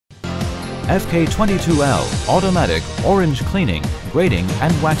FK22L Automatic Orange Cleaning, Grading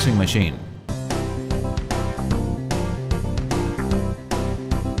and Waxing Machine.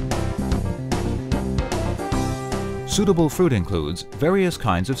 Suitable fruit includes various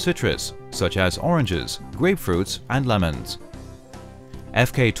kinds of citrus, such as oranges, grapefruits and lemons.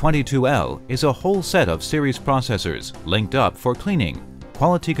 FK22L is a whole set of series processors linked up for cleaning,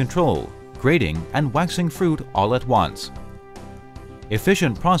 quality control, grading and waxing fruit all at once.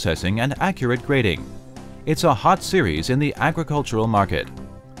 Efficient processing and accurate grading. It's a hot series in the agricultural market.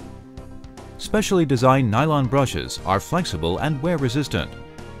 Specially designed nylon brushes are flexible and wear-resistant.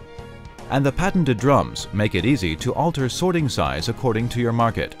 And the patented drums make it easy to alter sorting size according to your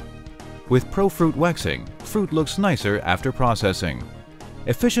market. With Pro Fruit waxing, fruit looks nicer after processing.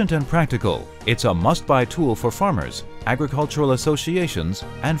 Efficient and practical, it's a must-buy tool for farmers, agricultural associations,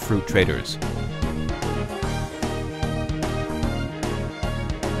 and fruit traders.